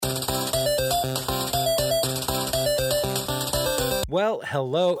Well,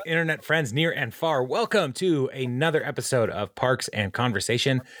 hello, internet friends near and far. Welcome to another episode of Parks and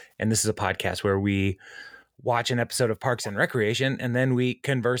Conversation. And this is a podcast where we watch an episode of Parks and Recreation and then we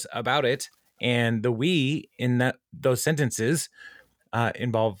converse about it. And the we in those sentences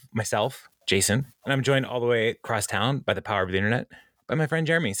involve myself, Jason, and I'm joined all the way across town by the power of the internet by my friend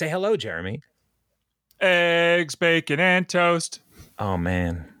Jeremy. Say hello, Jeremy. Eggs, bacon, and toast. Oh,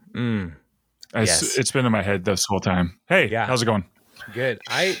 man. Yes. It's been in my head this whole time. Hey, Yeah. How's it going? Good.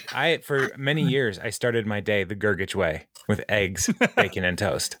 I for many years, I started my day the Gergich way with eggs, bacon, and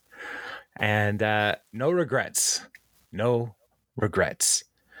toast. And no regrets. No regrets.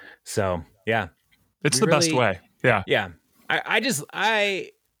 So, yeah. It's the best way. Yeah. Yeah.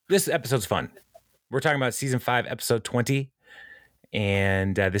 This episode's fun. We're talking about season 5, episode 20.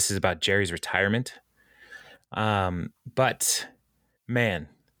 And this is about Jerry's retirement. But, man,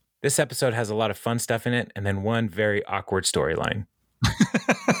 this episode has a lot of fun stuff in it. And then one very awkward storyline.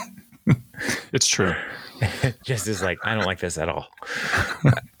 It's true. Just is like, I don't like this at all.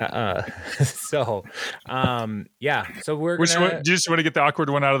 So we're do you just want to get the awkward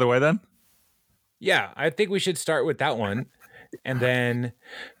one out of the way then? Yeah, I think we should start with that one, and then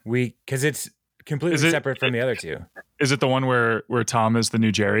because it's completely separate from the other two. Is it the one where Tom is the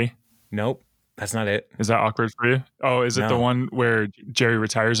new Jerry? Nope, that's not it. Is that awkward for you? Oh, is it the one where Jerry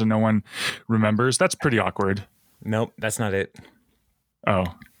retires and no one remembers? That's pretty awkward. Nope, that's not it. Oh,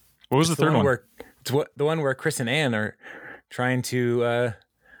 what was the third one? The one where Chris and Ann are trying to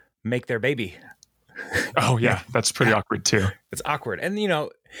make their baby. Oh yeah, that's pretty awkward too. It's awkward, and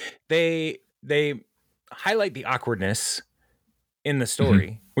they highlight the awkwardness in the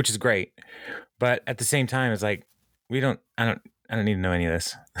story, which is great. But at the same time, it's like I don't need to know any of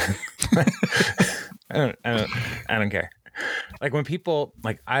this. I don't care. Like when people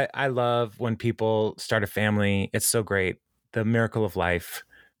I love when people start a family. It's so great. The miracle of life.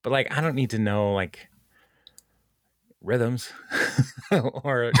 But I don't need to know rhythms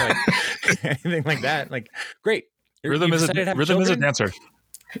or anything like that. Great. Rhythm is a dancer.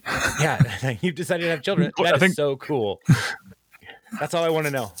 Yeah. You've decided to have children. That is so cool. That's all I want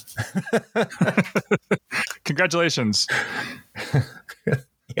to know. Congratulations.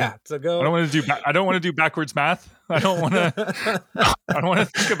 Yeah. So go. I don't want to do backwards math. I don't want to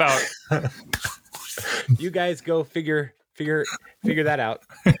think about. You guys go figure that out.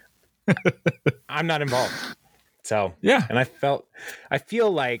 I'm not involved. So yeah. And I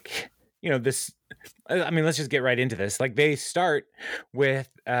feel like, this, I mean, let's just get right into this. They start with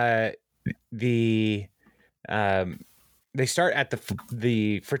they start at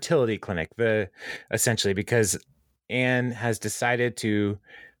the fertility clinic, essentially because Anne has decided to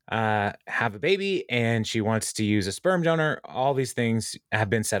have a baby and she wants to use a sperm donor. All these things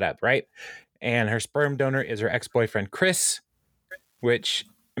have been set up, right? And her sperm donor is her ex-boyfriend, Chris, which,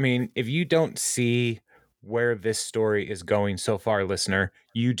 I mean, if you don't see where this story is going so far, listener,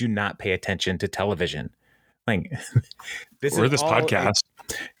 you do not pay attention to television. This podcast.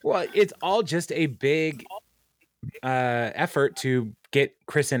 Well, it's all just a big effort to get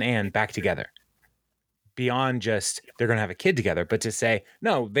Chris and Anne back together. Beyond just they're going to have a kid together, but to say,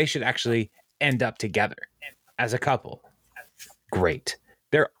 no, they should actually end up together as a couple. Great.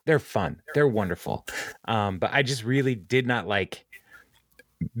 They're fun. They're wonderful. But I just really did not like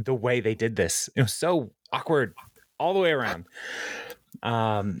the way they did this. It was so awkward all the way around.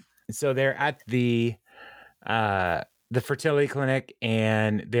 So they're at the fertility clinic,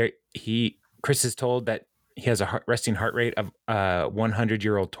 and Chris is told that he has a resting heart rate of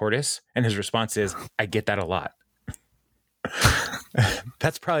 100-year-old tortoise, and his response is, "I get that a lot."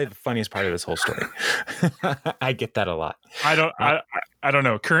 That's probably the funniest part of this whole story. I get that a lot. I don't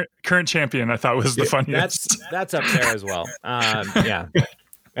know. Current champion, I thought was the funniest. That's up there as well. Yeah,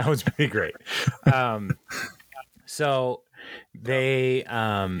 that was pretty great. So they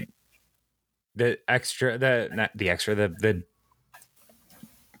the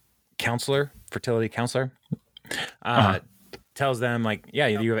counselor, fertility counselor, tells them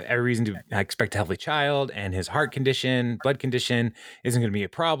you have every reason to expect a healthy child, and his blood condition isn't going to be a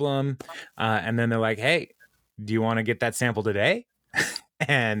problem. And then they're like, hey, do you want to get that sample today?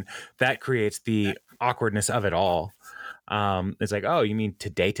 And that creates the awkwardness of it all. It's like, oh, you mean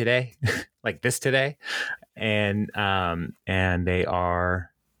today? Like this today? And they're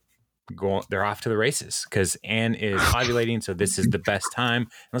off to the races because Anne is ovulating. So this is the best time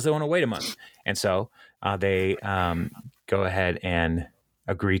unless they want to wait a month. And so they go ahead and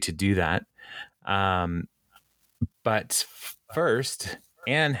agree to do that. But first,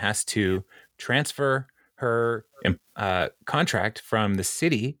 Anne has to transfer her contract from the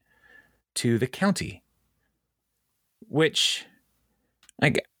city to the county, which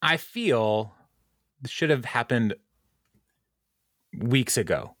Like, I feel this should have happened weeks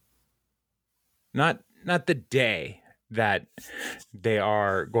ago. Not the day that they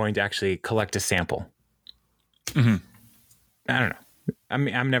are going to actually collect a sample. Mm-hmm. I don't know. I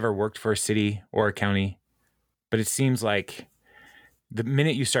mean, I've never worked for a city or a county, but it seems like the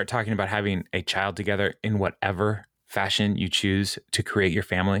minute you start talking about having a child together in whatever fashion you choose to create your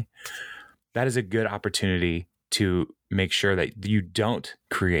family, that is a good opportunity to make sure that you don't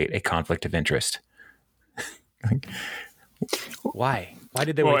create a conflict of interest. Like, why? Why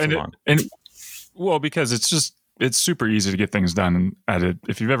did they wait so long? Well, because it's super easy to get things done at it.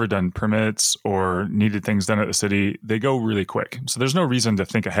 If you've ever done permits or needed things done at the city, they go really quick. So there's no reason to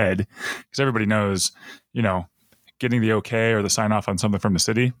think ahead because everybody knows, getting the okay or the sign off on something from the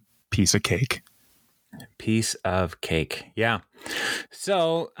city, piece of cake. Piece of cake. Yeah.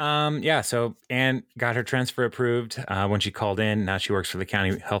 So, so Anne got her transfer approved when she called in. Now she works for the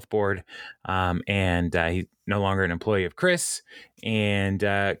county health board, and he's no longer an employee of Chris. And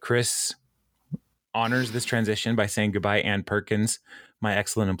Chris honors this transition by saying goodbye, Ann Perkins, my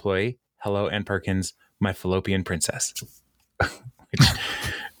excellent employee. Hello, Ann Perkins, my fallopian princess. Which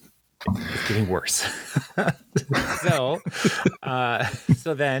is getting worse. So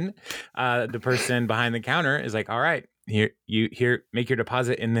then the person behind the counter is like, all right, here, make your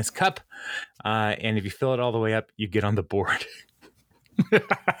deposit in this cup. And if you fill it all the way up, you get on the board.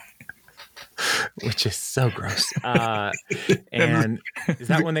 Which is so gross. And is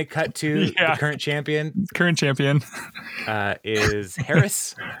that when they cut to the current champion? Current champion is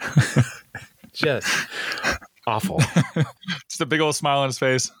Harris. Just awful. Just a big old smile on his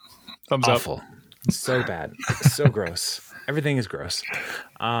face. Thumbs awful. up. So bad. So gross. Everything is gross.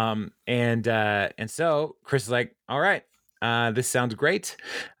 And so Chris is like, all right, this sounds great.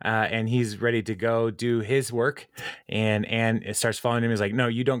 And he's ready to go do his work. And it starts following him. He's like, no,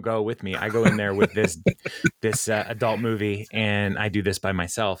 you don't go with me. I go in there with this adult movie and I do this by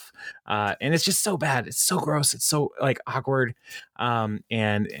myself. And it's just so bad. It's so gross. It's so awkward.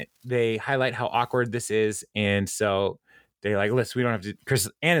 And they highlight how awkward this is. And so they're like, listen, we don't have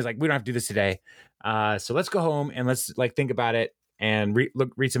to, Anne is like, we don't have to do this today. So let's go home and let's think about it and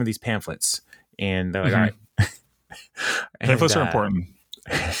read some of these pamphlets. And they're like, all right. Pamphlets are important.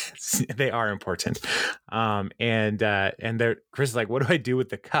 They are important. And they're Chris is like, what do I do with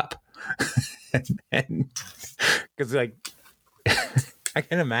the cup? and because I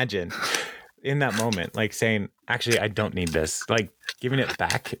can imagine in that moment, saying, actually, I don't need this, giving it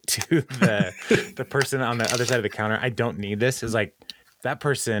back to the person on the other side of the counter. I don't need this is that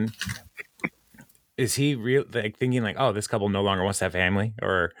person. Is he real thinking oh, this couple no longer wants to have family,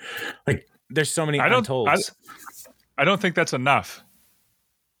 or there's so many untolds. I don't think that's enough.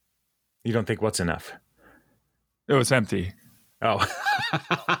 You don't think what's enough? It was empty. Oh.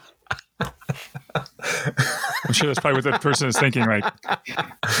 I'm sure that's probably what that person is thinking. No,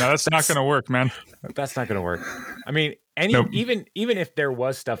 that's not going to work, man. That's not going to work. I mean, even if there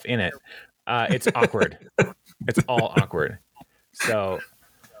was stuff in it, it's awkward. It's all awkward. So,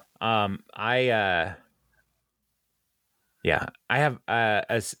 I have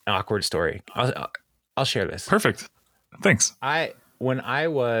an awkward story. I'll share this. Perfect. Thanks. When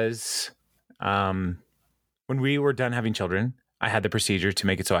we were done having children, I had the procedure to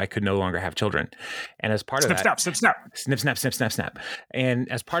make it so I could no longer have children. And as part of that, snip.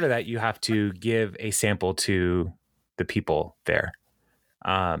 And as part of that, you have to give a sample to the people there,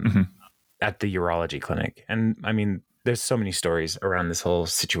 at the urology clinic. And I mean, there's so many stories around this whole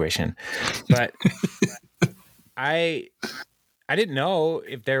situation, but I didn't know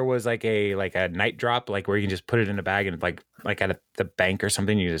if there was a night drop, where you can just put it in a bag and like at the bank or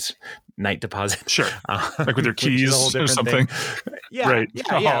something, you just night deposit. Sure. With your keys or something. Yeah. Right.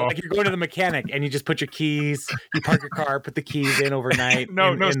 Yeah. You're going to the mechanic and you just put your keys, you park your car, put the keys in overnight.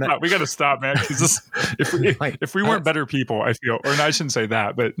 Stop. We got to stop, man. If we weren't better people, I feel, or I shouldn't say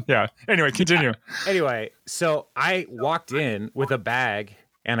that, but yeah. Anyway, continue. Anyway, so I walked in with a bag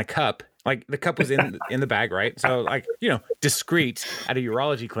and a cup. The cup was in the bag, right? So discreet at a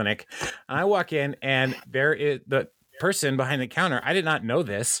urology clinic. And I walk in and there is the person behind the counter. I did not know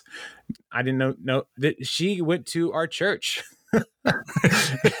this. I didn't know that she went to our church. And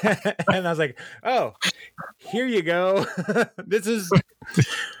I was like, oh, here you go. This is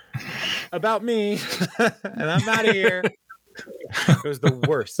about me. And I'm out of here. It was the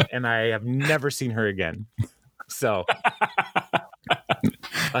worst. And I have never seen her again. So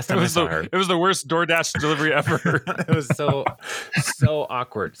last time I saw her, it was the worst DoorDash delivery ever. It was so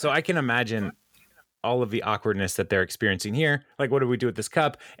awkward. So I can imagine all of the awkwardness that they're experiencing here. What do we do with this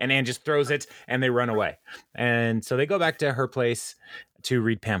cup? And Anne just throws it and they run away. And so they go back to her place to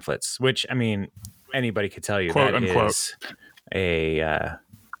read pamphlets, which, I mean, anybody could tell you Quote, that unquote. is a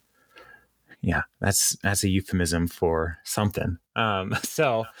that's a euphemism for something.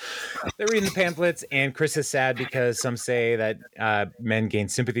 So they're reading the pamphlets, and Chris is sad because some say that men gain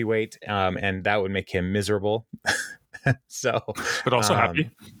sympathy weight, and that would make him miserable. So, But also happy.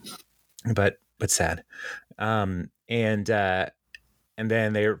 but sad. And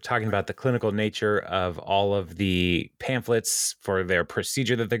then they're talking about the clinical nature of all of the pamphlets for their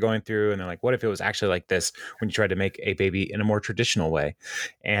procedure that they're going through. And they're like, what if it was actually like this when you tried to make a baby in a more traditional way?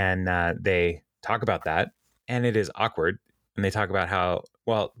 And they talk about that, and it is awkward. And they talk about how,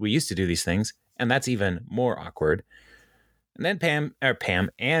 well, we used to do these things, and that's even more awkward. And then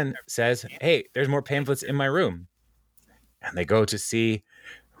Anne says, hey, there's more pamphlets in my room. And they go to see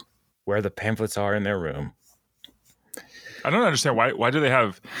where the pamphlets are in their room. I don't understand why do they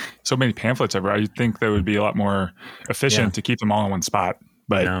have so many pamphlets ever? I think that would be a lot more efficient to keep them all in one spot.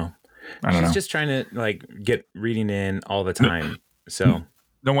 But no, I don't know. She's just trying to like get reading in all the time. So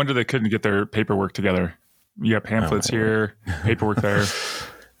no wonder they couldn't get their paperwork together. You got pamphlets here, paperwork there.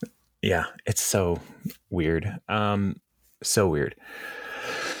 Yeah, it's so weird. So weird.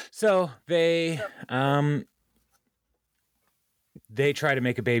 So they try to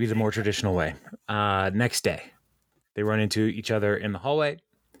make a baby the more traditional way. Next day, they run into each other in the hallway,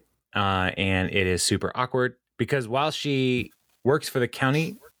 and it is super awkward because while she works for the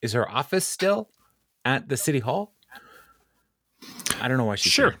county, is her office still at the city hall? I don't know why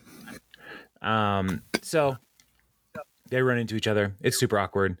she's sure. So they run into each other. It's super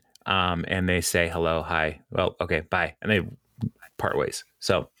awkward. And they say hello, hi. Well, okay, bye, and they part ways.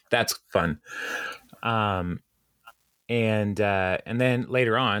 So that's fun. And then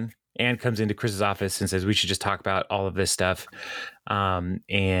later on, Anne comes into Chris's office and says, we should just talk about all of this stuff.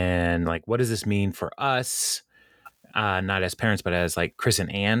 And like, what does this mean for us? Not as parents, but as like Chris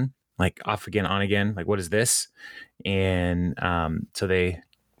and Anne, like off again, on again. Like, what is this? And so they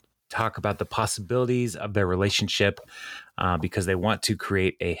talk about the possibilities of their relationship because they want to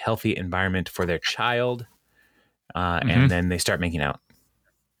create a healthy environment for their child. And then they start making out.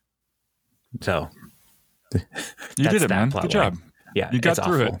 So you did it, man. Good job. Yeah, you got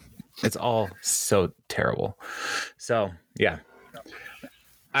through it. It's all so terrible. So yeah,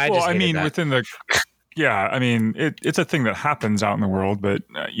 within the, it's a thing that happens out in the world, but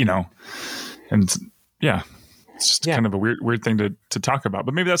and yeah, it's just kind of a weird thing to talk about.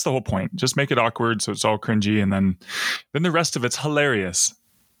 But maybe that's the whole point. Just make it awkward so it's all cringy, and then the rest of it's hilarious.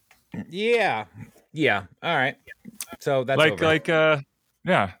 Yeah. All right. So that's over.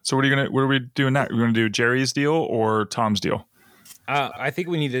 So what are we doing now? We're gonna do Jerry's deal or Tom's deal? I think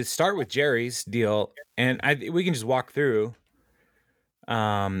we need to start with Jerry's deal, and we can just walk through,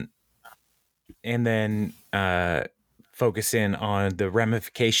 and then focus in on the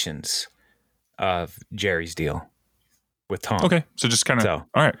ramifications of Jerry's deal with Tom. Okay, so just kind of. All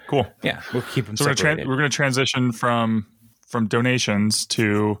right, cool. Yeah, we'll keep them. So we're going to transition from donations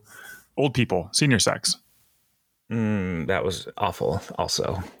to old people, senior sex. That was awful.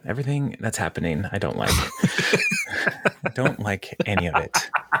 Also, everything that's happening, I don't like. I don't like any of it.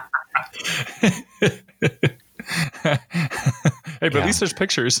 Hey, but at least there's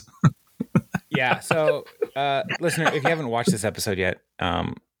pictures. Yeah. So, listener, if you haven't watched this episode yet,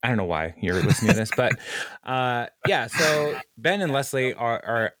 I don't know why you're listening to this, but so Ben and Leslie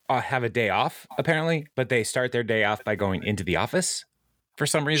are have a day off apparently, but they start their day off by going into the office for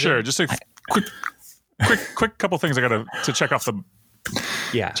some reason. Sure, just a quick couple things I got to check off the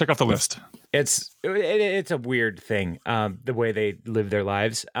list. It's a weird thing, the way they live their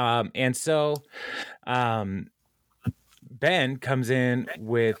lives, and so Ben comes in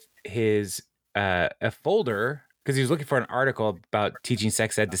with his a folder because he was looking for an article about teaching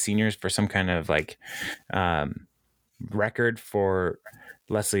sex ed to seniors for some kind of like record for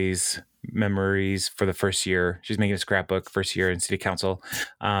Leslie's memories for the first year. She's making a scrapbook first year in city council.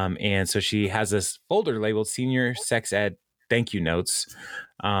 And so she has this folder labeled Senior Sex Ed Thank You Notes.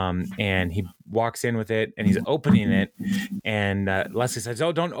 And he walks in with it and he's opening it. And Leslie says,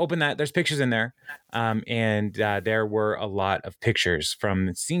 oh, don't open that. There's pictures in there. And there were a lot of pictures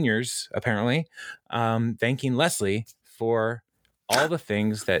from seniors, apparently, thanking Leslie for all the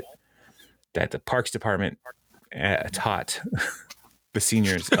things that the Parks Department taught the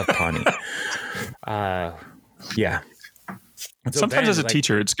seniors of Pawnee. Yeah. So sometimes as a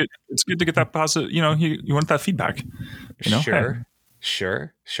teacher, it's good to get that positive, you want that feedback. Sure. Yeah.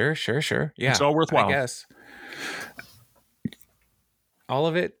 It's all worthwhile. I guess. All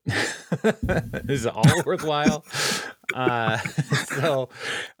of it is all worthwhile. So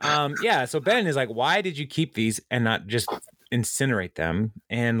Ben is like, why did you keep these and not just incinerate them.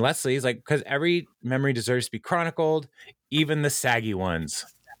 And Leslie's like, because every memory deserves to be chronicled, even the saggy ones.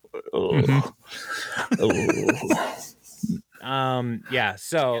 Mhm. Yeah.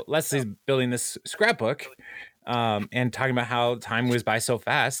 So Leslie's building this scrapbook, and talking about how time goes by so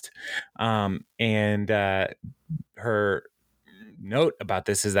fast. And her note about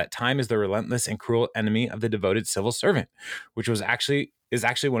this is that time is the relentless and cruel enemy of the devoted civil servant, which is actually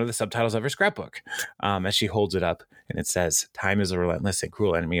one of the subtitles of her scrapbook, as she holds it up, and it says, "Time is a relentless and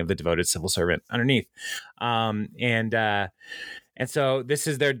cruel enemy of the devoted civil servant" underneath. And so this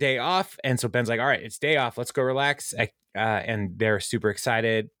is their day off, and so Ben's like, "All right, it's day off. Let's go relax." And they're super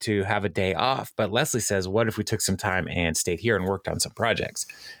excited to have a day off. But Leslie says, "What if we took some time and stayed here and worked on some projects?"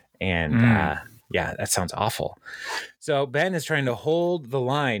 And yeah, that sounds awful. So Ben is trying to hold the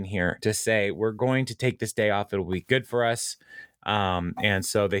line here to say, we're going to take this day off. It'll be good for us. And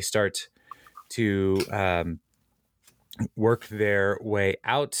so they start to work their way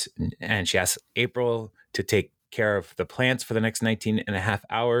out. And she asks April to take care of the plants for the next 19 and a half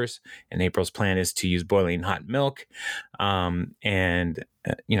hours. And April's plan is to use boiling hot milk. Because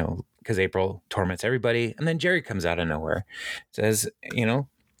April torments everybody. And then Jerry comes out of nowhere, says,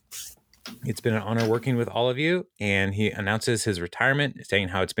 "It's been an honor working with all of you." And he announces his retirement, saying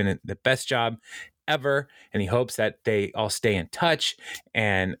how it's been the best job ever. And he hopes that they all stay in touch.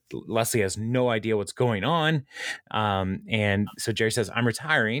 And Leslie has no idea what's going on. And so Jerry says, "I'm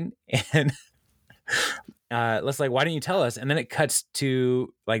retiring." And Leslie's like, "Why didn't you tell us?" And then it cuts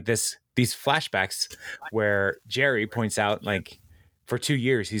to like these flashbacks where Jerry points out, like, for 2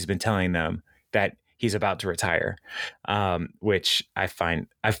 years, he's been telling them that he's about to retire, which I find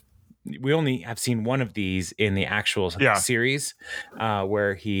we only have seen one of these in the actual series,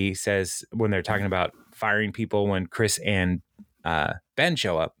 where he says, when they're talking about firing people, when Chris and Ben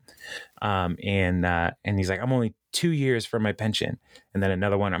show up, and he's like, "I'm only 2 years from my pension." And then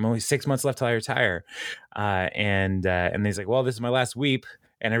another one, "I'm only 6 months left till I retire." And he's like, "Well, this is my last weep."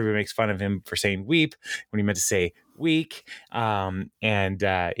 And everybody makes fun of him for saying weep when he meant to say week. So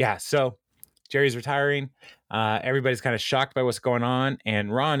Jerry's retiring. Everybody's kind of shocked by what's going on.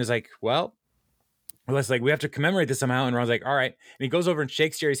 And Ron is like, "Well, let's we have to commemorate this somehow." And Ron's like, "All right." And he goes over and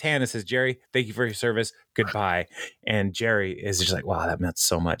shakes Jerry's hand and says, "Jerry, thank you for your service. Goodbye." And Jerry is just like, "Wow, that meant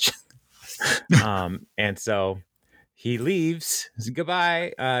so much." And so he leaves. He says,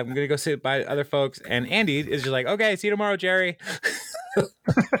 "Goodbye. I'm going to go sit by other folks." And Andy is just like, "Okay, see you tomorrow, Jerry."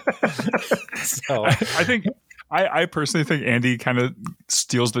 So I personally think Andy kind of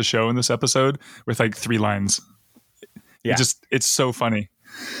steals the show in this episode with like 3 lines. Yeah. It's so funny.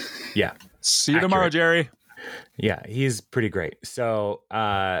 Yeah. "See you tomorrow, Jerry." Yeah, he's pretty great. So,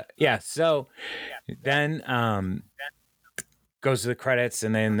 so then goes to the credits,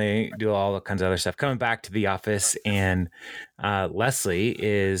 and then they do all kinds of other stuff. Coming back to the office, and Leslie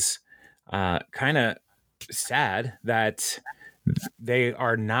is kind of sad that they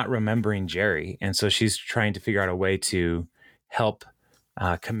are not remembering Jerry. And so she's trying to figure out a way to help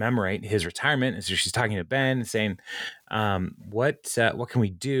commemorate his retirement. And so she's talking to Ben and saying, what can we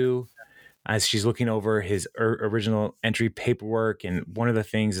do? As she's looking over his original entry paperwork. And one of the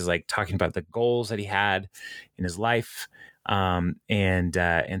things is like talking about the goals that he had in his life. And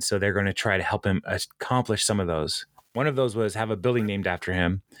so they're going to try to help him accomplish some of those. One of those was have a building named after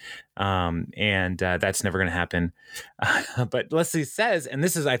him. And that's never going to happen. But Leslie says, and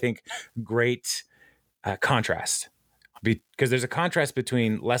this is, I think, great contrast, because there's a contrast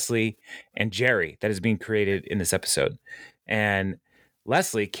between Leslie and Jerry that is being created in this episode. And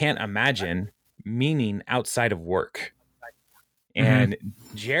Leslie can't imagine meaning outside of work. And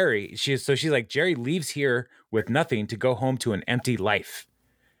Jerry, she's like, Jerry leaves here with nothing to go home to an empty life.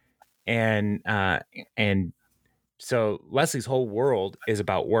 And so Leslie's whole world is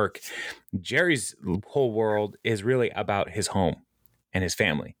about work. Jerry's whole world is really about his home and his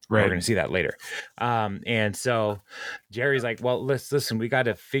family. Right. We're going to see that later. And so Jerry's like, "Well, listen, we got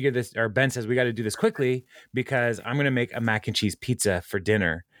to figure this," or Ben says, "We got to do this quickly because I'm going to make a mac and cheese pizza for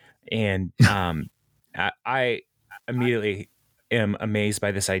dinner." And I immediately am amazed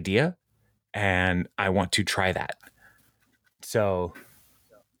by this idea, and I want to try that. So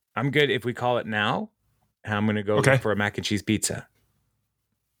I'm good if we call it now. I'm going to go for a mac and cheese pizza.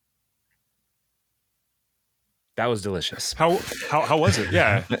 That was delicious. How was it?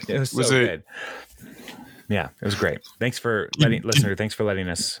 Yeah. It was so good. Yeah, it was great. Thanks for letting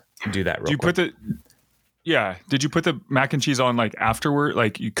us do that real quick. Did you put the mac and cheese on like afterward?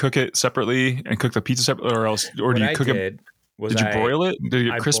 Like you cook it separately and cook the pizza separately, or do you cook it? Did you broil it? Did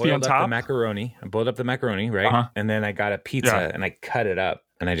it get crispy on top? I boiled up the macaroni, right? Uh-huh. And then I got a pizza and I cut it up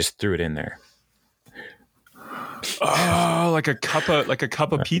and I just threw it in there. Oh, like a cup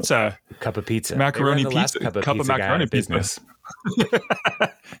of pizza. Cup of pizza. Macaroni They ran the last pizza. Cup of Cup of pizza guy out macaroni of pizza. business.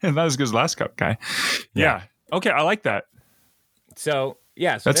 And not as good as last cup guy. Yeah. Okay, I like that. So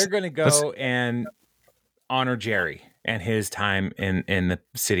they're going to go and honor Jerry and his time in the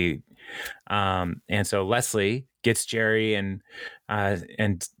city. And so Leslie gets Jerry and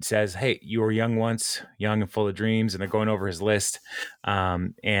says, "Hey, you were young once, young and full of dreams." And they're going over his list.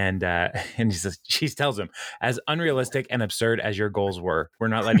 And she tells him, "As unrealistic and absurd as your goals were, we're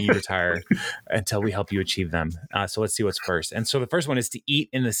not letting you retire until we help you achieve them. So let's see what's first." And so the first one is to eat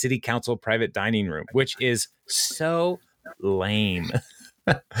in the city council private dining room, which is so lame.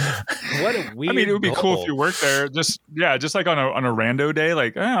 What a weird. I mean, it would be goal. cool if you worked there. Just like on a rando day,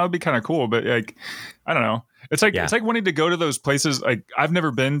 like, it would be kind of cool. But like, I don't know. It's like wanting to go to those places. Like, I've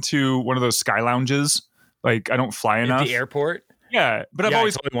never been to one of those sky lounges. Like, I don't fly enough. At the airport. Yeah, but I've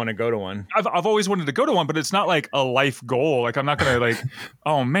always totally want to go to one. I've always wanted to go to one, but it's not like a life goal. Like, I'm not gonna like,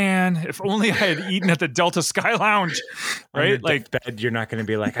 oh man, if only I had eaten at the Delta Sky Lounge, right? On your like, deathbed, you're not going to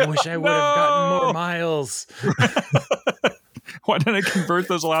be like, I wish I would have gotten more miles. Why didn't I convert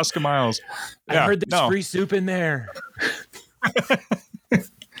those Alaska miles? I heard there's free soup in there.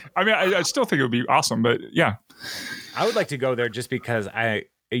 I mean, I still think it would be awesome, but yeah. I would like to go there just because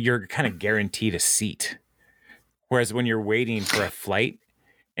you're kind of guaranteed a seat. Whereas when you're waiting for a flight,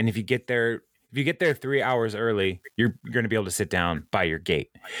 and if you get there 3 hours early, you're going to be able to sit down by your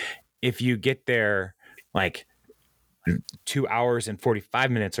gate. If you get there like 2 hours and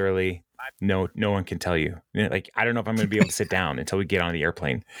 45 minutes early, no one can tell you. Like, I don't know if I'm going to be able to sit down until we get on the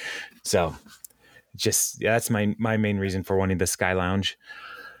airplane. So that's my main reason for wanting the Sky Lounge.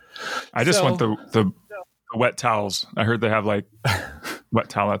 I just want the wet towels. I heard they have like wet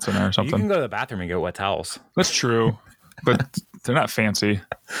towelettes in there or something. You can go to the bathroom and get wet towels. That's true, but they're not fancy.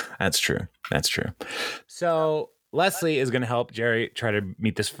 That's true. So Leslie is going to help Jerry try to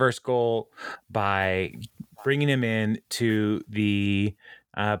meet this first goal by bringing him in to the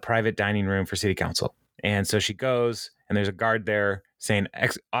private dining room for city council. And so she goes, and there's a guard there saying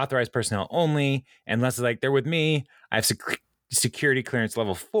authorized personnel only. And Leslie's like, they're with me. I have security clearance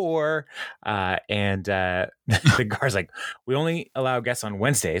level 4. And the guard's like, we only allow guests on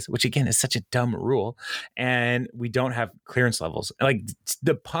Wednesdays, which again is such a dumb rule. And we don't have clearance levels. Like,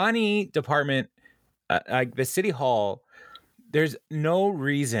 the Pawnee department, like the city hall, there's no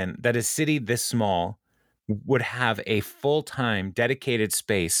reason that a city this small would have a full-time dedicated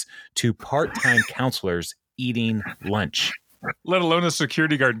space to part-time counselors eating lunch, let alone a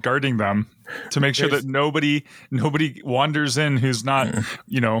security guard guarding them to make sure that nobody wanders in who's not,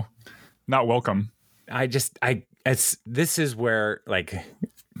 not welcome. This is where like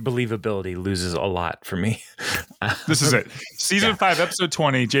believability loses a lot for me. This is it. Season 5, episode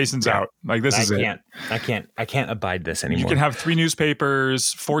 20, Jason's out. Like, this is it. I can't abide this anymore. You can have 3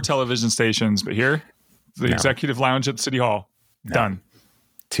 newspapers, 4 television stations, but here, the executive lounge at City Hall. No. Done.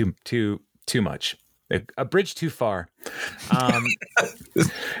 Too much. A bridge too far.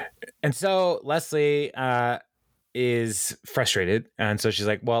 And so Leslie is frustrated, and so she's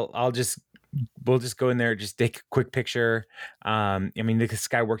like, "Well, we'll just go in there, just take a quick picture." I mean, this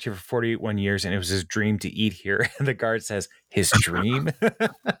guy worked here for 41 years, and it was his dream to eat here. And the guard says, "His dream."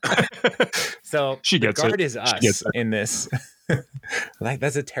 So she gets the guard it. is us in this. Like,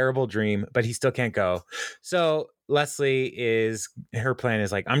 that's a terrible dream, but he still can't go. So her plan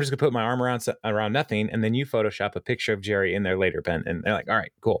is like, I'm just gonna put my arm around nothing, and then you Photoshop a picture of Jerry in there later, Ben. And they're like, all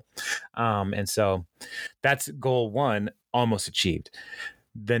right, cool. And so that's goal 1 almost achieved.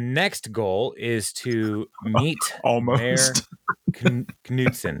 The next goal is to meet Mayor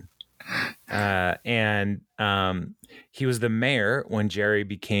Knudsen. And he was the mayor when Jerry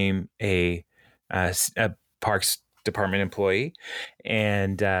became a Parks Department employee.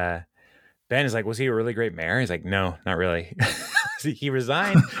 And Ben is like, was he a really great mayor? He's like, no, not really. He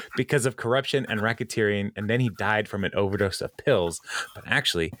resigned because of corruption and racketeering, and then he died from an overdose of pills. But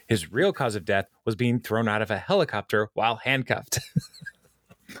actually, his real cause of death was being thrown out of a helicopter while handcuffed.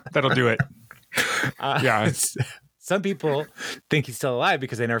 That'll do it. Yeah. Some people think he's still alive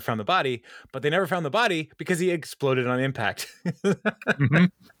because they never found the body, but they never found the body because he exploded on impact. Mm-hmm.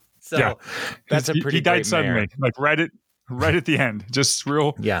 So that's a pretty. He died suddenly, like right at the end, just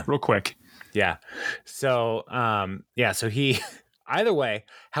real quick. Yeah. So so he either way,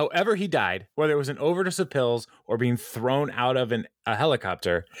 however he died, whether it was an overdose of pills or being thrown out of a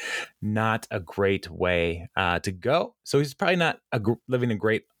helicopter, not a great way to go. So he's probably not living a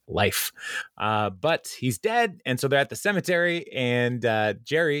great life. But he's dead, and so they're at the cemetery, and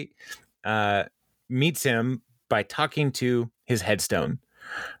Jerry meets him by talking to his headstone,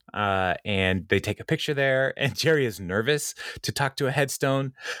 and they take a picture there. And Jerry is nervous to talk to a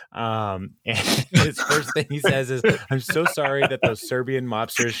headstone. And his first thing he says is, "I'm so sorry that those Serbian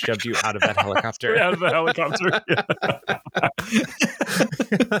mobsters shoved you out of that helicopter." Out of the helicopter.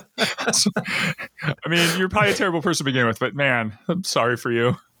 I mean, you're probably a terrible person to begin with, but man, I'm sorry for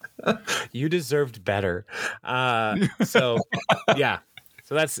you. You deserved better. So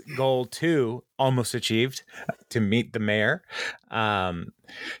that's goal 2, almost achieved, to meet the mayor.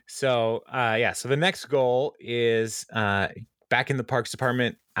 So the next goal is back in the Parks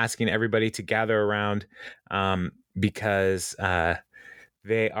Department, asking everybody to gather around because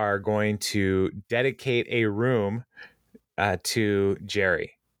they are going to dedicate a room to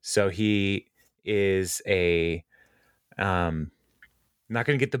Jerry. So he is not going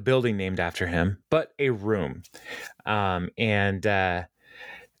to get the building named after him, but a room. And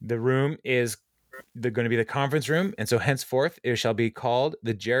the room is going to be the conference room. And so henceforth, it shall be called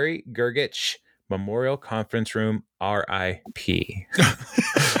the Jerry Gergich Memorial Conference Room, R.I.P.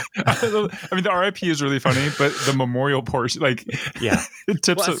 I mean, the RIP is really funny, but the memorial portion, like, yeah, it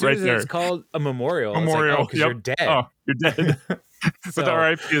tips it right there. It's called a memorial. Memorial, because you're dead. Oh, you're dead. But the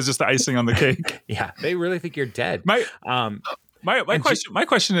RIP is just the icing on the cake. Yeah, they really think you're dead. My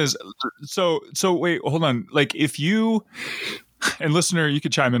question is, so wait, hold on. Like, if you, and listener, you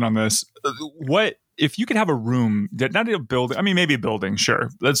could chime in on this. What if you could have a room that, not a building? I mean, maybe a building,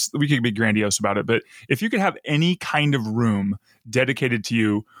 sure. We could be grandiose about it. But if you could have any kind of room dedicated to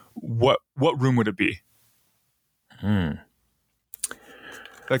you, what room would it be?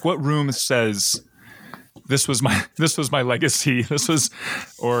 Like, what room says this was my legacy? I'm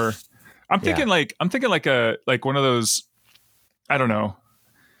thinking like one of those, I don't know,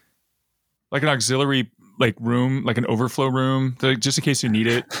 like an auxiliary like room, like an overflow room, just in case you need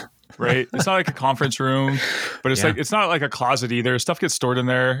it. Right? It's not like a conference room, but it's like, it's not like a closet either. Stuff gets stored in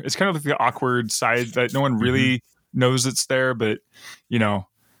there. It's kind of like the awkward side that no one really knows it's there, but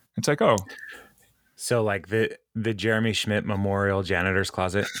it's like, oh. So like the Jeremy Schmidt Memorial Janitor's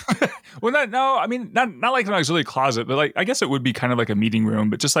Closet. Well, not like an auxiliary closet, but like, I guess it would be kind of like a meeting room,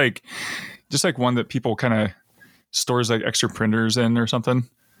 but just like one that people kind of stores like extra printers in or something.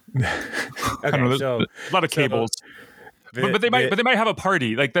 I don't know, so a lot of cables. But they might have a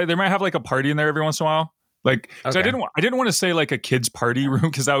party. Like they might have like a party in there every once in a while. Like, okay. I didn't want to say like a kid's party room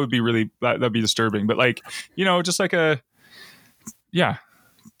because that would be that'd be disturbing. But like, just like a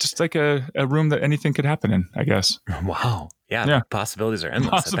room that anything could happen in, I guess. Wow. Yeah. Possibilities are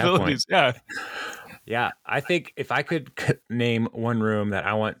endless. Possibilities. At that point. Yeah. I think if I could name one room that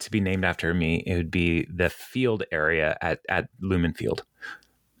I want to be named after me, it would be the field area at Lumen Field.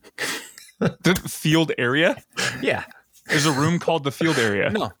 The field area? Yeah. There's a room called the field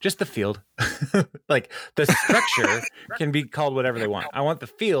area. No, just the field. Like the structure can be called whatever they want. I want the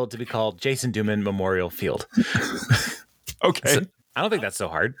field to be called Jason Duman Memorial Field. Okay. So, I don't think that's so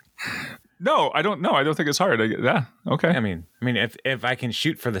hard. No, I don't know. I don't think it's hard. Yeah. Okay. I mean, if I can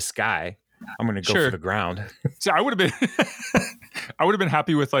shoot for the sky, I'm going to go for the ground. So I would have been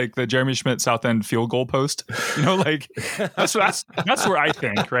happy with like the Jeremy Schmidt South End field goal post. Like that's where I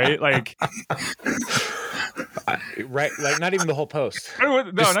think, right? Like, right, like not even the whole post. No,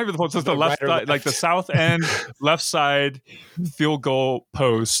 not even the post. Just the left side, like the South End left side field goal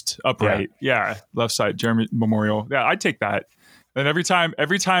post upright. Yeah, left side Jeremy Memorial. Yeah, I'd take that. And every time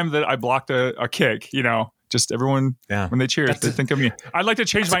that I blocked a kick, just everyone when they cheer, they think of me. I'd like to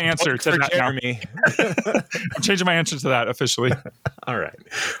change my answer to that Jeremy. now. I'm changing my answer to that officially. All right.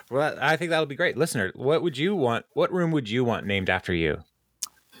 Well, I think that'll be great. Listener, what room would you want named after you?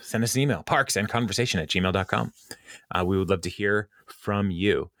 Send us an email, parksandconversation@gmail.com. We would love to hear from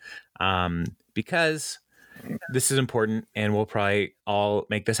you because this is important and we'll probably all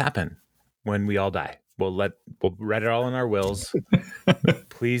make this happen when we all die. We'll write it all in our wills.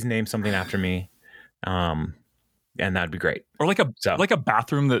 Please name something after me. And that'd be great. Or like a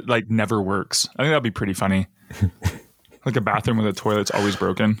bathroom that like never works. I think that'd be pretty funny. Like a bathroom with a toilet's always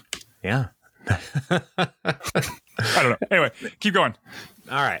broken. Yeah. I don't know. Anyway, keep going.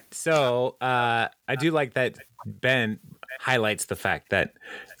 All right. So I do like that Ben highlights the fact that,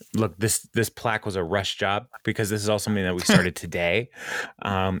 look, this plaque was a rush job because this is all something that we started today.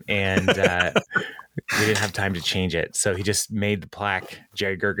 And we didn't have time to change it. So he just made the plaque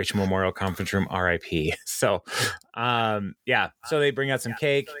Jerry Gergich Memorial Conference Room RIP. So, so they bring out some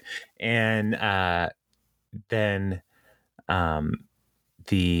cake and then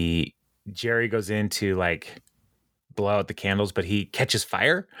the Jerry goes in to like blow out the candles, but he catches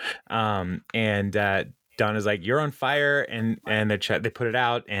fire. And Don is like, "You're on fire," and they put it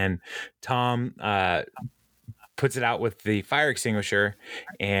out, and Tom puts it out with the fire extinguisher,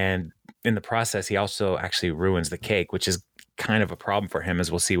 and in the process, he also actually ruins the cake, which is kind of a problem for him,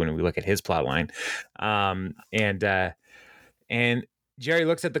 as we'll see when we look at his plot line. And Jerry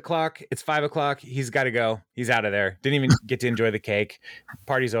looks at the clock. It's 5:00. He's got to go. He's out of there. Didn't even get to enjoy the cake.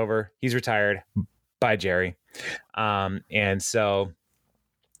 Party's over. He's retired. Bye, Jerry. And so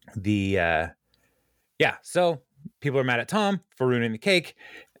so people are mad at Tom for ruining the cake.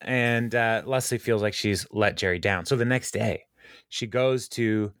 And Leslie feels like she's let Jerry down. So the next day, she goes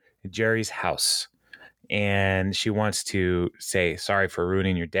to Jerry's house and she wants to say sorry for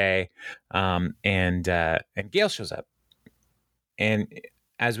ruining your day. And Gail shows up. And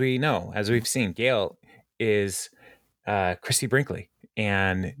as we know, as we've seen, Gail is Christy Brinkley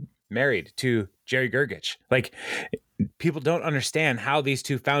and married to Jerry Gergich. Like, people don't understand how these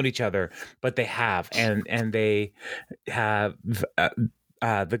two found each other, but they have, and they have.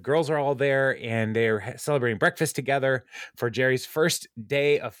 The girls are all there, and they're celebrating breakfast together for Jerry's first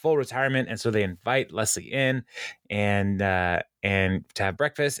day of full retirement. And so they invite Leslie in, and to have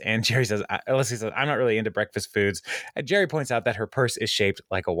breakfast. And Leslie says, "I'm not really into breakfast foods." And Jerry points out that her purse is shaped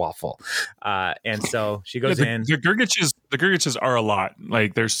like a waffle, and so she goes in. The Gergiches are a lot.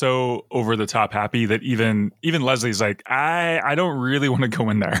 Like, they're so over the top happy that even Leslie's like, I don't really want to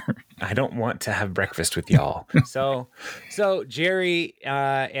go in there. I don't want to have breakfast with y'all. So Jerry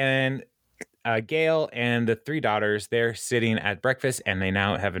and Gail and the three daughters, they're sitting at breakfast, and they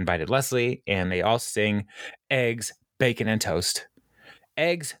now have invited Leslie, and they all sing eggs, bacon, and toast.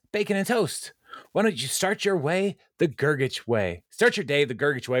 Eggs, bacon, and toast. Why don't you start your way the Gergich way? Start your day the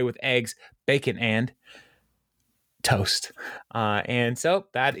Gergich way with eggs, bacon, and toast. And so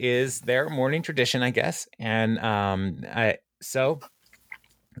that is their morning tradition, I guess. And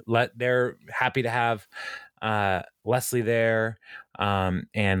they're happy to have Leslie there.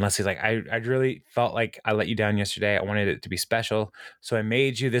 And Leslie's like, I really felt like I let you down yesterday. I wanted it to be special. So I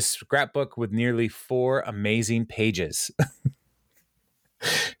made you this scrapbook with nearly 4 amazing pages.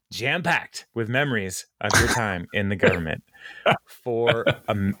 Jam-packed with memories of your time in the government. 4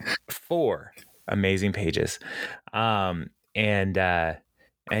 amazing pages. And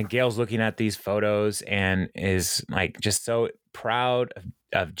Gail's looking at these photos and is like just so proud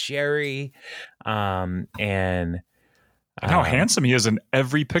of Jerry. And how handsome he is in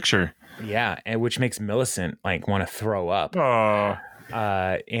every picture. Yeah, and which makes Millicent like want to throw up. Oh.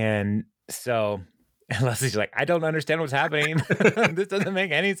 And so Leslie's like, I don't understand what's happening. This doesn't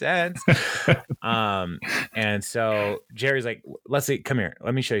make any sense. And so Jerry's like, Leslie, come here.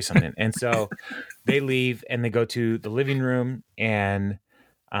 Let me show you something. And so they leave and they go to the living room, and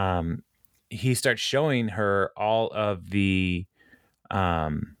he starts showing her all of the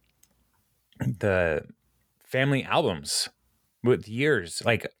family albums with years,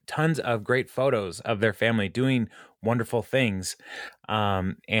 like tons of great photos of their family doing wonderful things.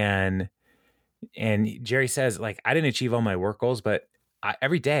 And Jerry says, like, I didn't achieve all my work goals, but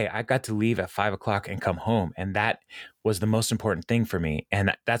every day I got to leave at 5:00 and come home. And that was the most important thing for me.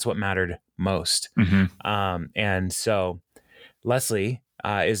 And that's what mattered most. Mm-hmm. And so Leslie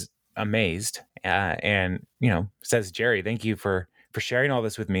is amazed and, says, Jerry, thank you for sharing all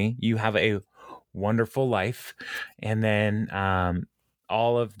this with me. You have a wonderful life. And then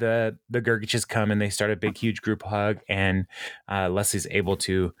all of the Gergiches come and they start a big, huge group hug. And Leslie's able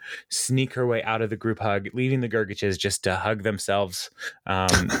to sneak her way out of the group hug, leaving the Gergiches just to hug themselves.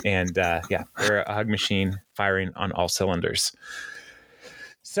 They're a hug machine firing on all cylinders.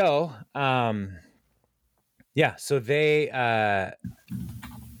 So,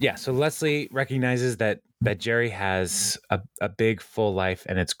 so Leslie recognizes that Jerry has a big, full life,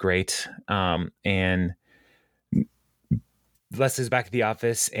 and it's great. And Leslie's back at the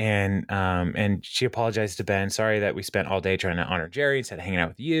office, and she apologized to Ben. Sorry that we spent all day trying to honor Jerry instead of hanging out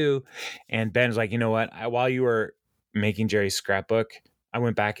with you. And Ben's like, you know what? While you were making Jerry's scrapbook, I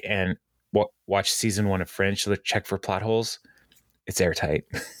went back and watched season 1 of Fringe to check for plot holes. It's airtight.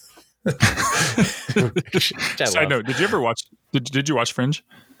 Side note: Did you ever watch? Did you watch Fringe?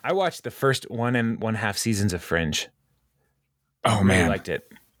 I watched the first 1 1/2 seasons of Fringe. Oh, I really liked it.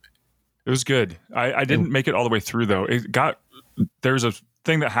 It was good. I didn't make it all the way through though. There's a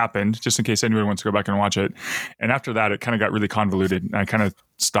thing that happened, just in case anyone wants to go back and watch it. And after that, it kind of got really convoluted, and I kind of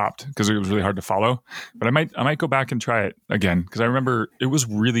stopped because it was really hard to follow. But I might go back and try it again because I remember it was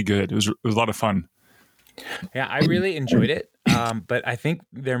really good. It was a lot of fun. Yeah, I really enjoyed it. But I think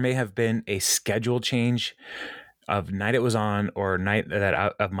there may have been a schedule change of night it was on or night that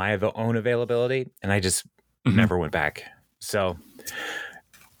of my own availability, and I just never went back. So,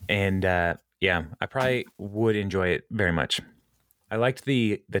 and I probably would enjoy it very much. I liked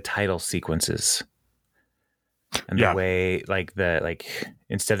the title sequences. and the way like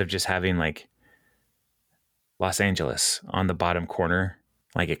instead of just having like Los Angeles on the bottom corner,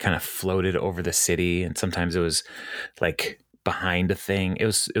 like it kind of floated over the city, and sometimes it was like behind a thing. It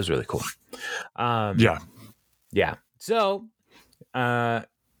was really cool. Yeah. So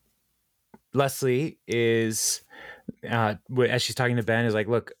Leslie is as she's talking to Ben is like,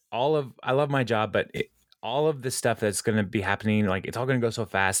 look, I love my job, but all of the stuff that's going to be happening, like it's all going to go so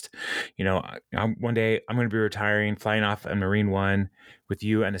fast. You know, one day I'm going to be retiring, flying off a Marine One with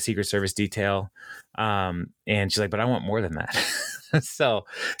you and a Secret Service detail. And she's like, but I want more than that. So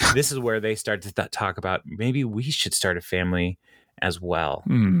this is where they start to talk about maybe we should start a family as well.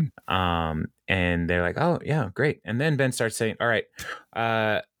 And they're like, oh yeah, great. And then Ben starts saying, all right,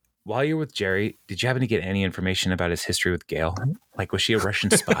 while you're with Jerry, did you happen to get any information about his history with Gail? Like, was she a Russian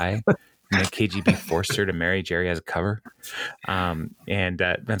spy? And the KGB forced her to marry Jerry as a cover. And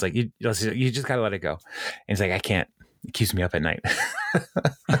Ben's like, you just got to let it go. And he's like, I can't. It keeps me up at night.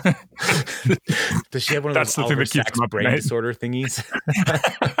 Does she have one of those Oliver Sacks brain disorder thingies?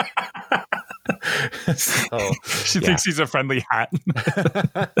 So, she thinks he's a friendly hat.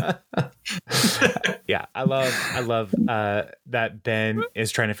 Yeah, I love that Ben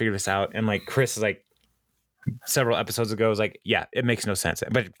is trying to figure this out, and like Chris is like several episodes ago was like, yeah, it makes no sense,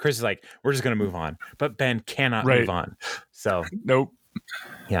 but Chris is like, we're just gonna move on, but Ben cannot move on. So nope.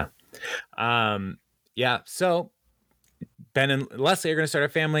 Yeah. So Ben and Leslie are going to start a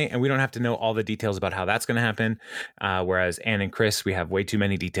family, and we don't have to know all the details about how that's going to happen. Whereas Anne and Chris, we have way too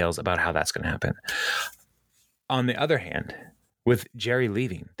many details about how that's going to happen. On the other hand, with Jerry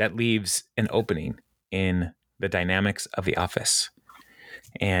leaving, that leaves an opening in the dynamics of the office.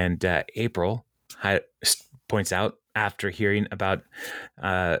 And April points out, after hearing about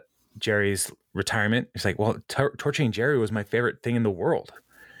Jerry's retirement, it's like, well, torturing Jerry was my favorite thing in the world.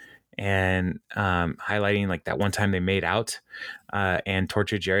 And highlighting like that one time they made out and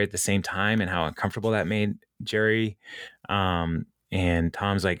tortured Jerry at the same time, and how uncomfortable that made Jerry. And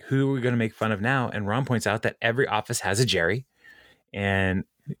Tom's like, who are we going to make fun of now? And Ron points out that every office has a Jerry. And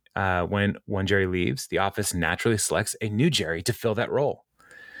when Jerry leaves, the office naturally selects a new Jerry to fill that role.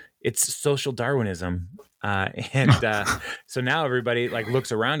 It's social Darwinism. So now everybody like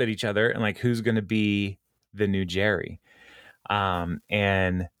looks around at each other and like, who's going to be the new Jerry?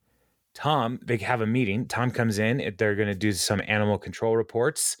 And Tom, they have a meeting. Tom comes in. They're going to do some animal control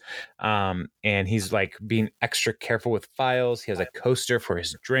reports. And he's like being extra careful with files. He has a coaster for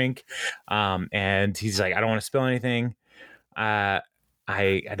his drink. And he's like, I don't want to spill anything. I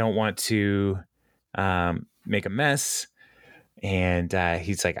don't want to make a mess. And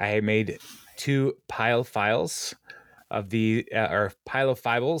he's like, I made 2 pile files of the or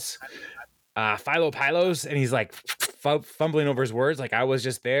pilofibles. Philo-pilos, and he's like fumbling over his words like I was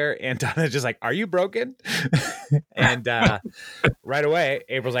just there, and Donna's just like, are you broken? And right away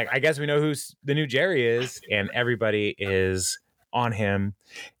April's like, I guess we know who the new Jerry is, and everybody is on him,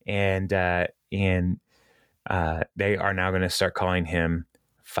 and they are now going to start calling him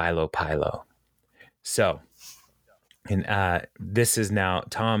Philo-Pilo. So, and this is now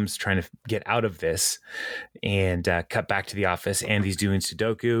Tom's trying to get out of this and cut back to the office. Andy's doing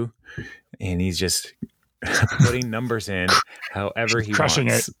Sudoku, and he's just putting numbers in however he crushing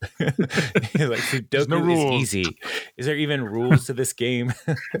wants. It. Like, Sudoku is easy. Is there even rules to this game?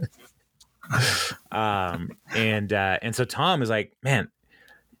 And so Tom is like, man,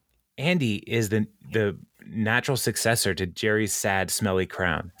 Andy is the natural successor to Jerry's sad, smelly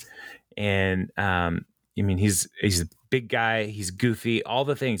crown. And I mean, he's a big guy. He's goofy, all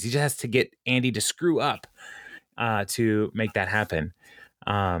the things. He just has to get Andy to screw up to make that happen.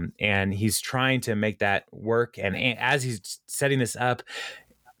 And he's trying to make that work. And as he's setting this up,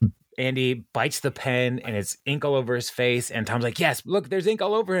 Andy bites the pen and it's ink all over his face. And Tom's like, yes, look, there's ink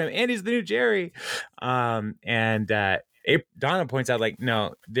all over him. Andy's the new Jerry. And Donna points out, like,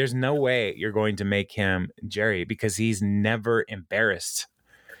 no, there's no way you're going to make him Jerry because he's never embarrassed.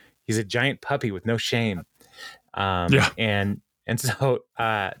 He's a giant puppy with no shame. And so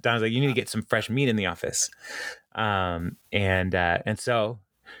Donna's like, you need to get some fresh meat in the office. And so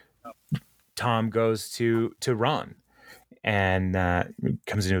Tom goes to Ron and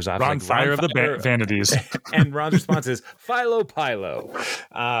comes into his office. Ron, like, fire of the vanities. And Ron's response is Philo-Pilo.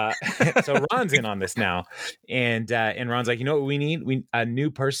 So Ron's in on this now. And Ron's like, you know what we need? We need a new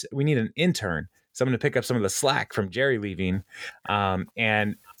person. We need an intern, someone to pick up some of the slack from Jerry leaving.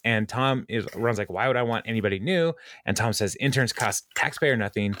 And Ron's like, why would I want anybody new? And Tom says, interns cost taxpayer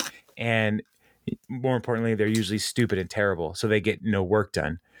nothing. And more importantly, they're usually stupid and terrible. So they get no work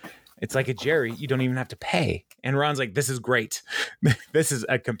done. It's like a Jerry. You don't even have to pay. And Ron's like, this is great. This is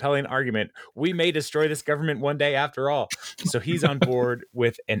a compelling argument. We may destroy this government one day after all. So he's on board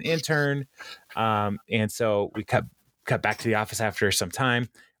with an intern. And so we cut back to the office after some time,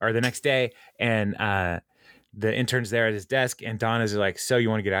 or the next day. And the intern's there at his desk. And Donna's like, so you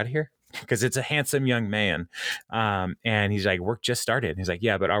want to get out of here? Because it's a handsome young man. And he's like, work just started. And he's like,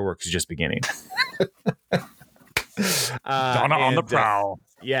 yeah, but our work is just beginning. Donna on the prowl.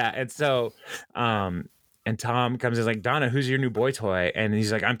 Yeah. And so, and Tom comes and is like, Donna, who's your new boy toy? And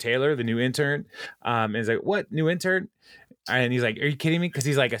he's like, I'm Taylor, the new intern. And he's like, what, new intern? And he's like, are you kidding me? Because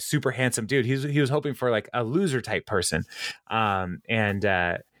he's like a super handsome dude. He was hoping for like a loser type person. And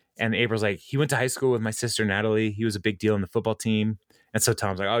April's like, he went to high school with my sister Natalie. He was a big deal in the football team. And so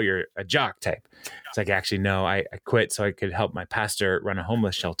Tom's like, oh, you're a jock type. It's like, actually, no, I quit so I could help my pastor run a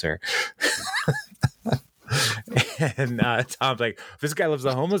homeless shelter. And Tom's like, this guy loves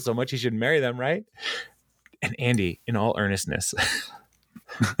the homeless so much, he should marry them, right? And Andy, in all earnestness,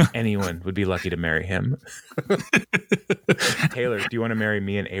 anyone would be lucky to marry him. Taylor, do you want to marry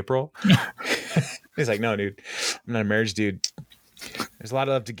me in April? He's like, no, dude, I'm not a marriage dude. There's a lot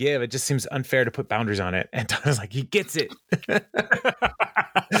of love to give. It just seems unfair to put boundaries on it. And Donna's like, he gets it.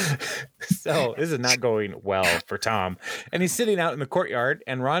 So this is not going well for Tom. And he's sitting out in the courtyard,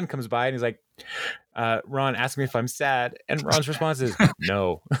 and Ron comes by and he's like, Ron asked me if I'm sad. And Ron's response is,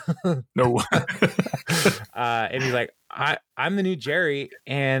 no. No. And he's like, I'm the new Jerry.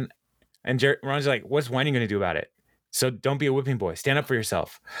 And Ron's like, what's whining going to do about it? So don't be a whipping boy. Stand up for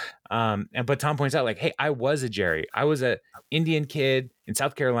yourself. But Tom points out, like, hey, I was a Jerry. I was a Indian kid in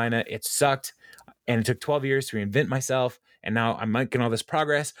South Carolina. It sucked. And it took 12 years to reinvent myself. And now I'm making all this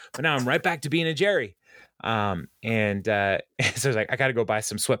progress. But now I'm right back to being a Jerry. So it's like, I got to go buy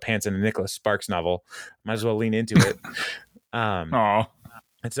some sweatpants in a Nicholas Sparks novel. Might as well lean into it. Aw.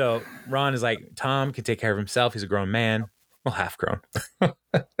 And so Ron is like, Tom can take care of himself. He's a grown man. Well, half grown.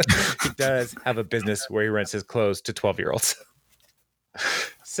 He does have a business where he rents his clothes to 12-year-olds.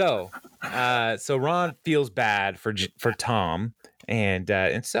 So Ron feels bad for Tom,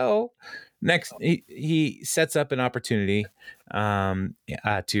 and so next he sets up an opportunity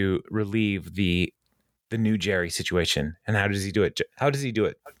to relieve the new Jerry situation. And how does he do it?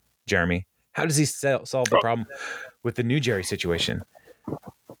 Jeremy? How does he solve the problem with the new Jerry situation?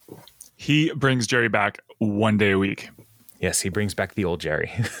 He brings Jerry back one day a week. Yes, he brings back the old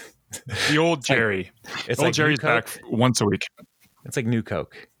Jerry. The old Jerry. Old like Jerry's back once a week. It's like New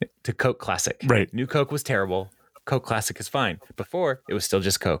Coke to Coke Classic. Right. New Coke was terrible. Coke Classic is fine. Before, it was still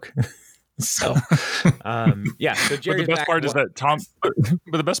just Coke. So, yeah. So Jerry's but the best part is that Tom. But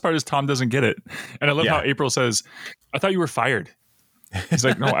the best part is Tom doesn't get it, and I love how April says, "I thought you were fired." He's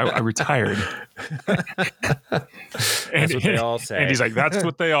like, "No, I retired." That's what they all say. And he's like, "That's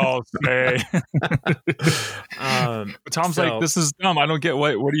what they all say." But Tom's like, "This is dumb. I don't get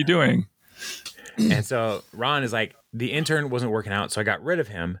what are you doing?" And so Ron is like, the intern wasn't working out, so I got rid of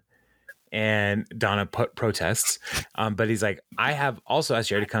him. And Donna protests, but he's like, I have also asked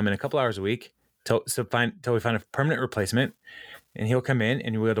Jerry to come in a couple hours a week till we find a permanent replacement, and he'll come in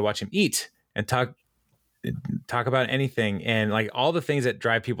and we'll be able to watch him eat and talk about anything, and like all the things that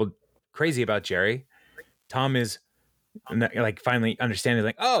drive people crazy about Jerry. Tom is like finally understanding,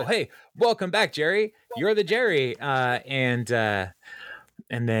 like, oh, hey, welcome back, Jerry. You're the Jerry, and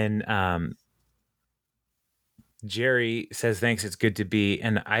then Jerry says, thanks, it's good to be.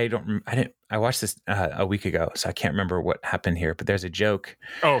 And I watched this a week ago, so I can't remember what happened here, but there's a joke.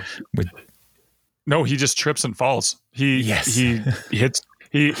 Oh, no, he just trips and falls. He hits,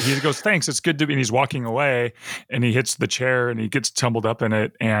 he goes, thanks, it's good to be. And he's walking away and he hits the chair and he gets tumbled up in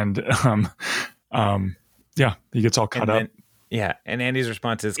it. And, he gets all cut up. Yeah. And Andy's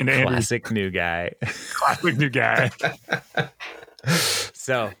response is classic new guy. Classic new guy.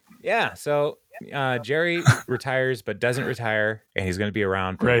 So Jerry retires, but doesn't retire, and he's going to be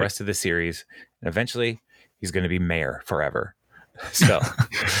around for the rest of the series. And eventually, he's going to be mayor forever. So,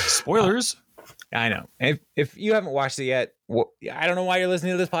 spoilers. I know. If you haven't watched it yet, I don't know why you're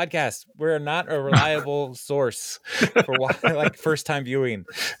listening to this podcast. We're not a reliable source for like first time viewing.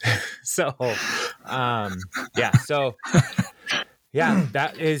 So,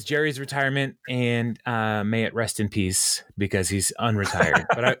 that is Jerry's retirement, and may it rest in peace because he's unretired.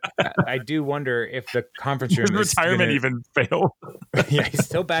 But I do wonder if the conference room is retirement even failed. Yeah, he's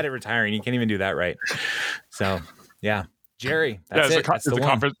still bad at retiring. He can't even do that right. So, yeah, Jerry. That's it. That's the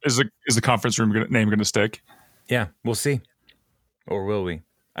conference. Is the conference room name going to stick? Yeah, we'll see, or will we?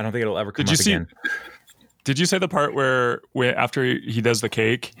 I don't think it'll ever come up again. Did you say the part where after he does the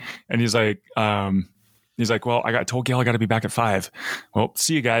cake and he's like, well, I told Gail I got to be back at 5. Well,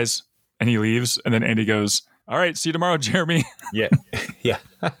 see you guys. and he leaves, and then Andy goes, "All right, see you tomorrow, Jeremy." Yeah. Yeah.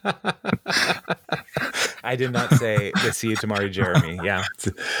 I did not say the see you tomorrow, Jeremy. Yeah.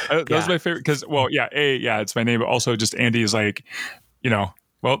 That was my favorite because, well, yeah, it's my name, but also just Andy is like,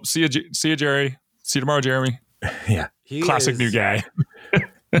 well, see you, Jerry. See you tomorrow, Jeremy. Yeah. Classic new guy.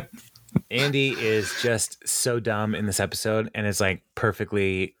 Andy is just so dumb in this episode, and it's like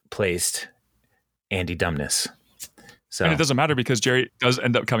perfectly placed Andy dumbness. So, and it doesn't matter because Jerry does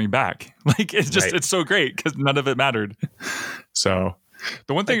end up coming back. Like it's just, It's so great because none of it mattered. So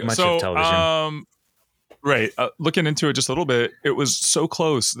the one thing, much of television. Right. Looking into it just a little bit, it was so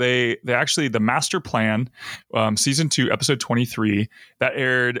close. They actually, the Master Plan, season 2, episode 23, that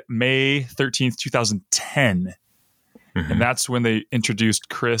aired May 13th, 2010. Mm-hmm. And that's when they introduced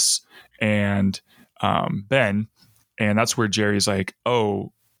Chris and Ben. And that's where Jerry's like,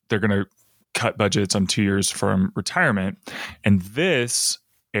 oh, they're going to cut budgets. I'm 2 years from retirement. And this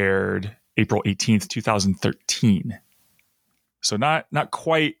aired April 18th, 2013. So not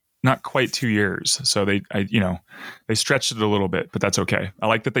quite 2 years. So they stretched it a little bit, but that's okay. I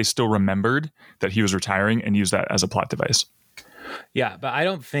like that they still remembered that he was retiring and used that as a plot device. Yeah, but I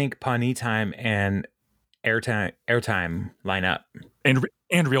don't think Pawnee time and airtime line up.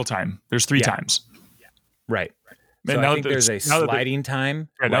 And real time. There's 3 times. Right. So I think there's a sliding time.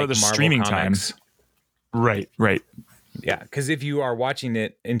 Right, now the streaming Comics. time. Right. Yeah, because if you are watching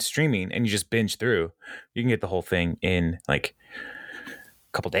it in streaming and you just binge through, you can get the whole thing in like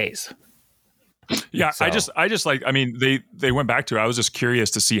a couple days. Yeah, so. I just like, I mean, they went back to it. I was just curious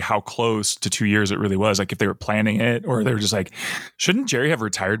to see how close to 2 years it really was. Like if they were planning it or they were just like, shouldn't Jerry have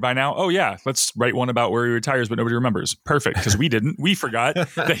retired by now? Oh yeah, let's write one about where he retires, but nobody remembers. Perfect, because we didn't. We forgot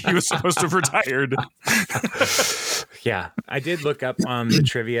that he was supposed to have retired. Yeah, I did look up on the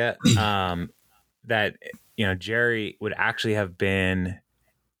trivia that Jerry would actually have been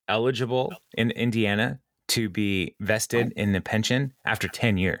eligible in Indiana to be vested in the pension after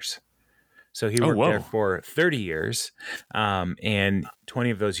 10 years. So he worked there for 30 years, and 20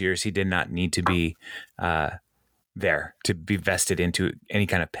 of those years he did not need to be there to be vested into any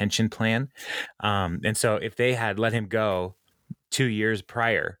kind of pension plan. And so if they had let him go 2 years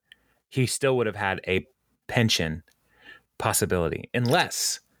prior, he still would have had a pension possibility,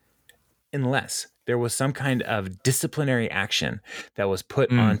 unless there was some kind of disciplinary action that was put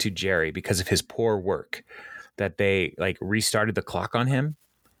onto Jerry because of his poor work, that they like restarted the clock on him,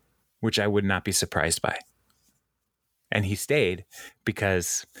 which I would not be surprised by. And he stayed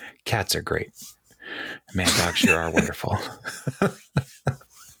because cats are great. Man, dogs sure are wonderful.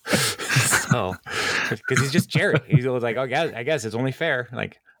 So, because he's just Jerry. He's like, oh, yeah, I guess it's only fair.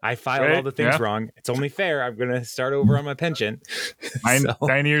 Like, I filed all the things wrong. It's only fair. I'm going to start over on my pension.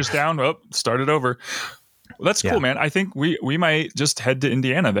 9 years down. Oh, start it over. Well, that's cool, man. I think we might just head to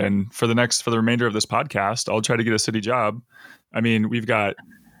Indiana then for the remainder of this podcast. I'll try to get a city job. I mean, we've got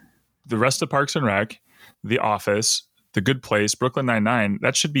the rest of Parks and Rec, The Office, The Good Place, Brooklyn Nine-Nine.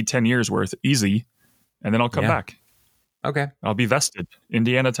 That should be 10 years worth, easy. And then I'll come back. Okay. I'll be vested.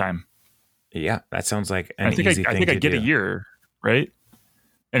 Indiana time. Yeah, that sounds like an easy thing to do. I think I get a year, right?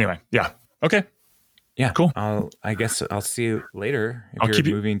 Anyway, yeah. Okay. Yeah. Cool. I guess I'll see you later if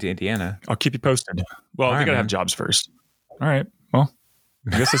you're moving to Indiana. I'll keep you posted. Well, we got to have jobs first. All right. Well,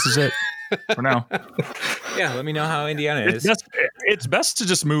 I guess this is it for now. Yeah, let me know how Indiana is. It's best to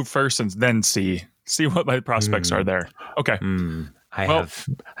just move first and then see what my prospects are there. Okay. I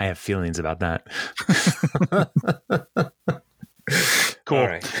have feelings about that.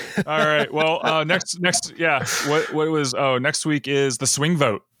 Cool. All right. Well, next, yeah. What was? Oh, next week is the swing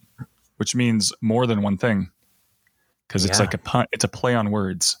vote, which means more than one thing, because it's like a pun. It's a play on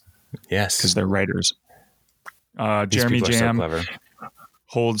words. Yes, because they're writers. Jeremy Jam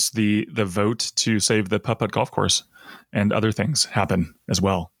holds the vote to save the Putt-Putt golf course, and other things happen as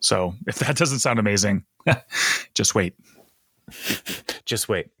well. So if that doesn't sound amazing, just wait. Just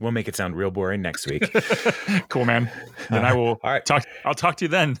wait. We'll make it sound real boring next week. Cool, man. Then I will I'll talk to you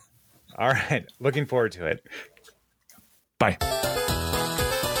then. All right. Looking forward to it. Bye.